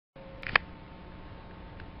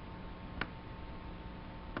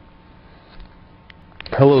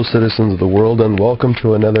Hello, citizens of the world, and welcome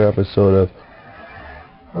to another episode of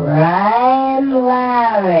Ryan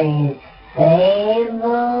Lowrie's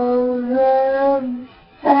Fables of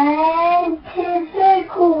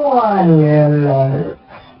Scientific Wonderment.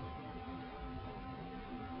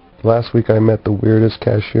 Last week I met the weirdest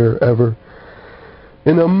cashier ever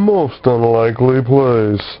in a most unlikely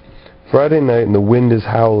place. Friday night and the wind is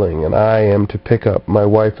howling, and I am to pick up my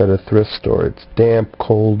wife at a thrift store. It's damp,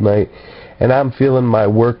 cold night, and I'm feeling my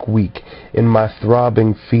work weak in my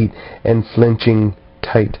throbbing feet and flinching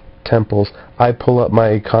tight temples. I pull up my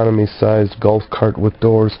economy-sized golf cart with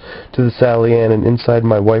doors to the Sally Ann, and inside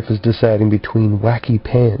my wife is deciding between wacky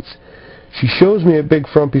pants. She shows me a big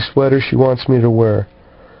frumpy sweater she wants me to wear.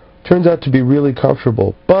 Turns out to be really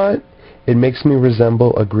comfortable, but it makes me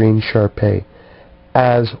resemble a green Shar-Pei.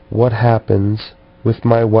 As what happens with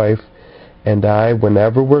my wife and I,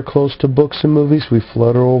 whenever we're close to books and movies, we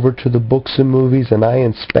flutter over to the books and movies, and I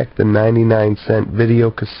inspect the 99-cent video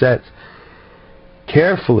cassettes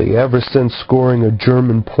carefully ever since scoring a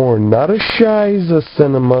German porn. Not a Scheiße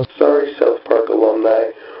cinema. Sorry, South Park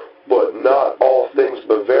alumni, but not all things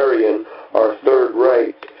Bavarian are Third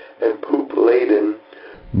Reich and poop-laden.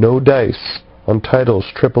 No dice on titles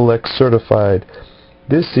XXX certified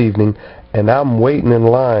this evening, and I'm waiting in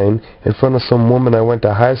line in front of some woman I went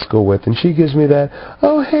to high school with, and she gives me that,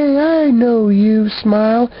 "Oh, hey, I know you,"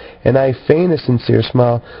 smile, and I feign a sincere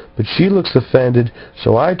smile, but she looks offended,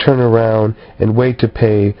 so I turn around and wait to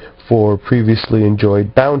pay for previously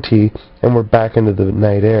enjoyed bounty, and we're back into the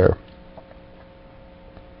night air.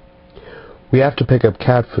 We have to pick up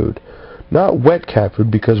cat food. Not wet cat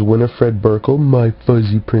food, because Winifred Burkle, my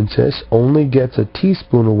fuzzy princess, only gets a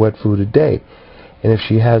teaspoon of wet food a day. And if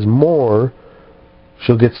she has more,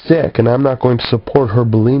 she'll get sick, and I'm not going to support her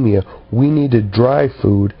bulimia. We needed dry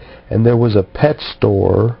food, and there was a pet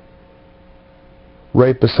store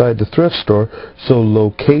right beside the thrift store, so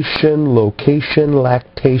location,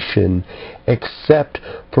 lactation, except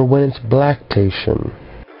for when it's blacktation.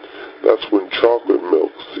 That's when chocolate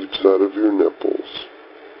milk seeps out of your nipples.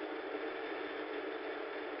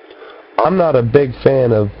 I'm not a big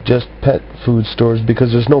fan of just pet food stores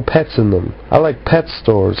because there's no pets in them. I like pet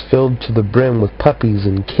stores filled to the brim with puppies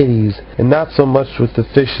and kitties, and not so much with the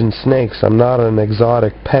fish and snakes. I'm not an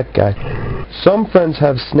exotic pet guy. Some friends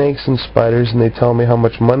have snakes and spiders, and they tell me how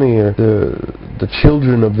much money the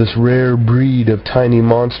children of this rare breed of tiny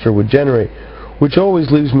monster would generate, which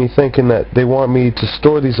always leaves me thinking that they want me to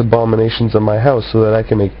store these abominations in my house so that I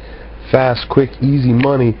can make fast, quick, easy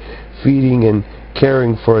money feeding and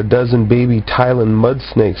caring for a dozen baby Thailand mud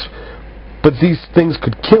snakes. But these things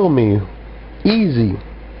could kill me. Easy.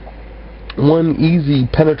 One easy,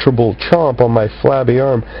 penetrable chomp on my flabby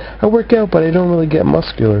arm. I work out, but I don't really get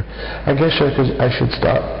muscular. I guess I should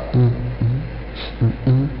stop.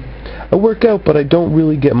 I work out, but I don't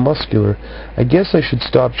really get muscular. I guess I should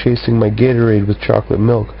stop chasing my Gatorade with chocolate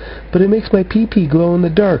milk. But it makes my pee-pee glow in the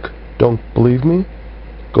dark. Don't believe me?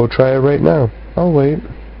 Go try it right now. I'll wait.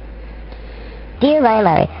 Dear Ryan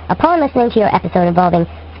Lowrie, upon listening to your episode involving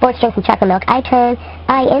sports drinks and chocolate milk,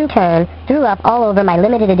 I in turn threw up all over my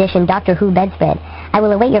limited edition Doctor Who bedspread. I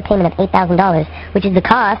will await your payment of $8,000, which is the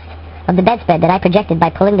cost of the bedspread that I projected by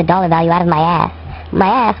pulling the dollar value out of my ass. My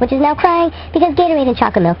ass, which is now crying because Gatorade and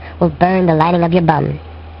chocolate milk will burn the lining of your bum.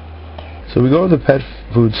 So we go to the pet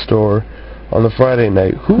food store on the Friday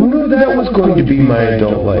night. Who knew that was going to be my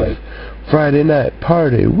adult life? Friday night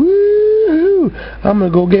party. Woo! I'm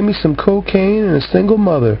gonna go get me some cocaine and a single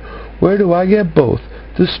mother. Where do I get both?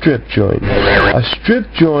 The strip joint. A strip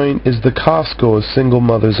joint is the Costco of single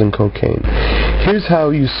mothers and cocaine. Here's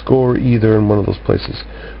how you score either in one of those places.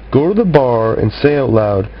 Go to the bar and say out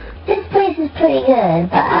loud, This place is pretty good,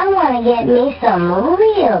 but I want to get me some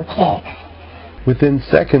real kicks. Within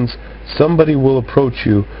seconds, somebody will approach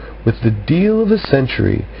you with the deal of the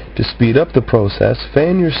century. To speed up the process,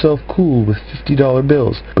 fan yourself cool with $50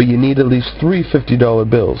 bills, but you need at least 3 $50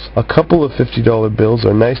 bills. A couple of $50 bills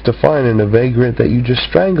are nice to find in a vagrant that you just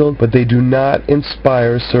strangled, but they do not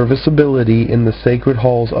inspire serviceability in the sacred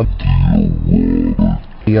halls of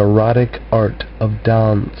the erotic art of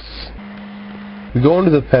dance. We go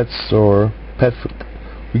into the pet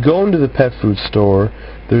food store.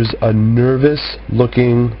 There's a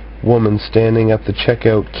nervous-looking woman standing at the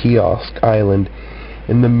checkout kiosk island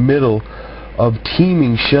in the middle of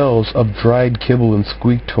teeming shelves of dried kibble and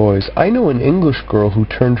squeak toys. I know an English girl who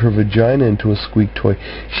turned her vagina into a squeak toy.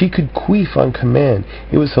 She could queef on command.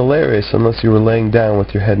 It was hilarious unless you were laying down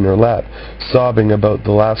with your head in her lap, sobbing about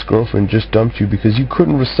the last girlfriend just dumped you because you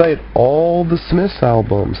couldn't recite all the Smiths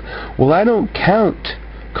albums. Well, I don't count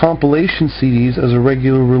compilation CDs as a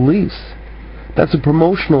regular release. That's a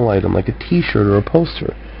promotional item, like a t-shirt or a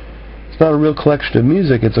poster. It's not a real collection of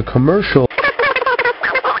music, it's a commercial.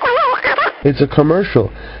 It's a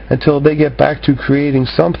commercial until they get back to creating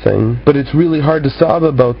something, but it's really hard to sob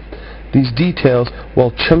about these details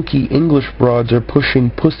while chunky English broads are pushing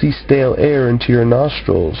pussy-stale air into your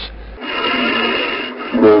nostrils.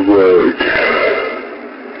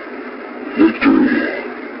 Victory.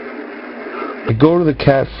 I go to the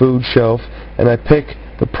cat food shelf and I pick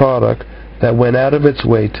the product that went out of its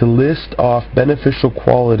way to list off beneficial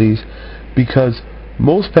qualities, because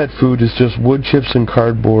most pet food is just wood chips and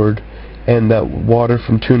cardboard and that water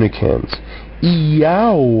from tuna cans.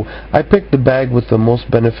 Yow! I picked the bag with the most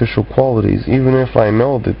beneficial qualities, even if I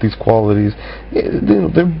know that these qualities,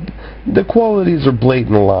 the qualities are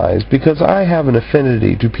blatant lies, because I have an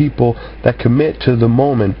affinity to people that commit to the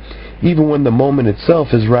moment, even when the moment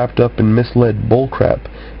itself is wrapped up in misled bullcrap.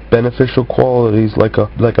 Beneficial qualities like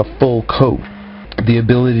a full coat, the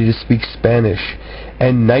ability to speak Spanish,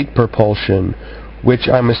 and night propulsion, which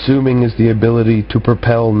I'm assuming is the ability to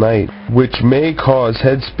propel night, which may cause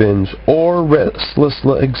head spins or restless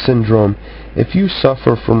leg syndrome. If you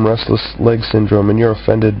suffer from restless leg syndrome and you're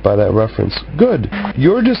offended by that reference, good.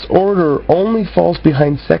 Your disorder only falls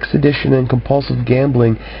behind sex addiction and compulsive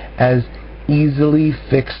gambling as easily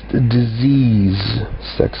fixed disease.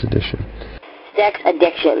 Sex addiction. Sex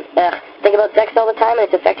addiction. Think about sex all the time and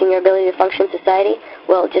it's affecting your ability to function in society?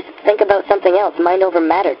 Well, just think about something else. Mind over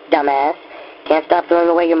matter, dumbass. Can't stop throwing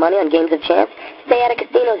away your money on games of chance? Stay out of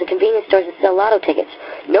casinos and convenience stores that sell lotto tickets.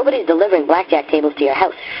 Nobody's delivering blackjack tables to your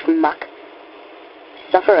house, schmuck.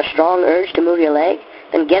 Suffer a strong urge to move your leg?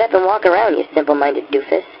 Then get up and walk around, you simple-minded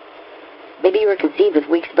doofus. Maybe you were conceived with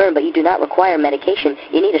weak sperm, but you do not require medication.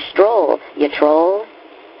 You need a stroll, you troll.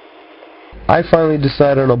 I finally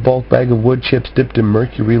decided on a bulk bag of wood chips dipped in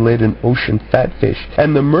mercury-laden ocean fatfish,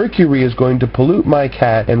 and the mercury is going to pollute my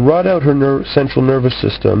cat and rot out her central nervous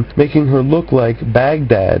system, making her look like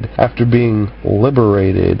Baghdad after being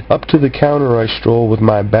liberated. Up to the counter I stroll with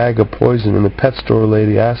my bag of poison, and the pet store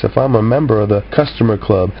lady asks if I'm a member of the customer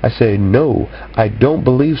club. I say, no, I don't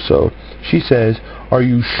believe so. She says, are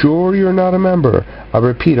you sure you're not a member? I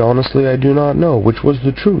repeat, honestly, I do not know, which was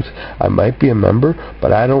the truth. I might be a member,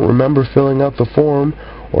 but I don't remember filling out the form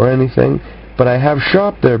or anything, but I have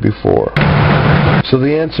shopped there before. So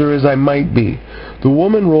the answer is I might be. The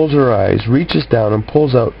woman rolls her eyes, reaches down, and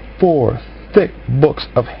pulls out 4 thick books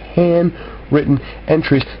of handwritten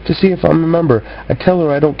entries to see if I'm a member. I tell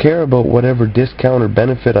her I don't care about whatever discount or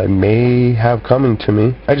benefit I may have coming to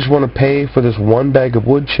me. I just want to pay for this one bag of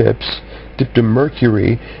wood chips dipped in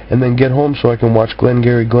mercury, and then get home so I can watch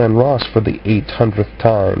Glengarry Glen Ross for the 800th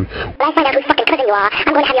time. When I find out whose fucking cousin you are,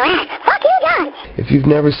 I'm going to have your ass. Fuck you, John! If you've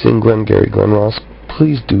never seen Glengarry Glen Ross,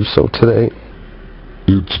 please do so today.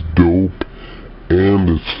 It's dope, and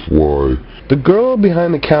it's fly. The girl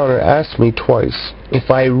behind the counter asked me twice if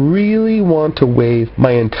I really want to waive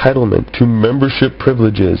my entitlement to membership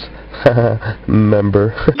privileges.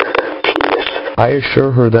 Member. I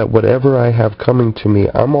assure her that whatever I have coming to me,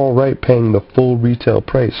 I'm all right paying the full retail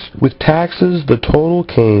price. With taxes, the total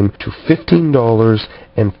came to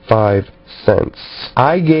 $15.05.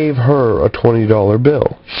 I gave her a $20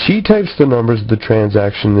 bill. She types the numbers of the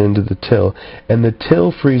transaction into the till, and the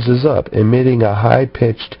till freezes up, emitting a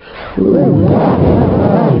high-pitched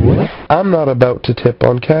I'm not about to tip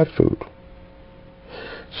on cat food.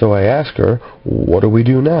 So I ask her, what do we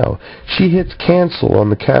do now? She hits cancel on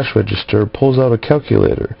the cash register, pulls out a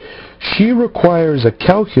calculator. She requires a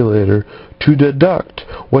calculator to deduct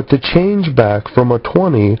what the change back from a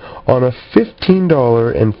 $20 on a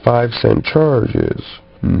 $15.05 charge is.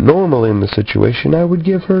 Normally in the situation, I would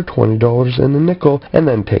give her $20 and a nickel and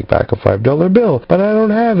then take back a $5 bill, but I don't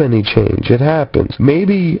have any change. It happens.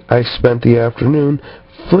 Maybe I spent the afternoon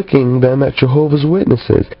flicking them at Jehovah's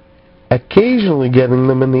Witnesses, occasionally getting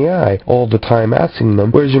them in the eye, all the time asking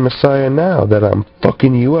them, where's your Messiah now that I'm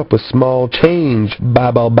fucking you up with small change,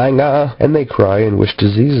 babble banga? And they cry and wish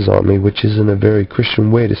diseases on me, which isn't a very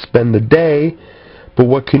Christian way to spend the day. But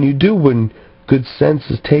what can you do when good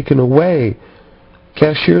sense is taken away?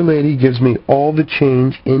 Cashier lady gives me all the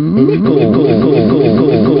change in nickels.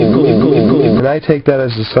 And I take that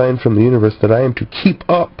as a sign from the universe that I am to keep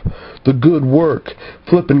up the good work,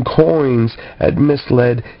 flipping coins at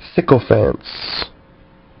misled sycophants.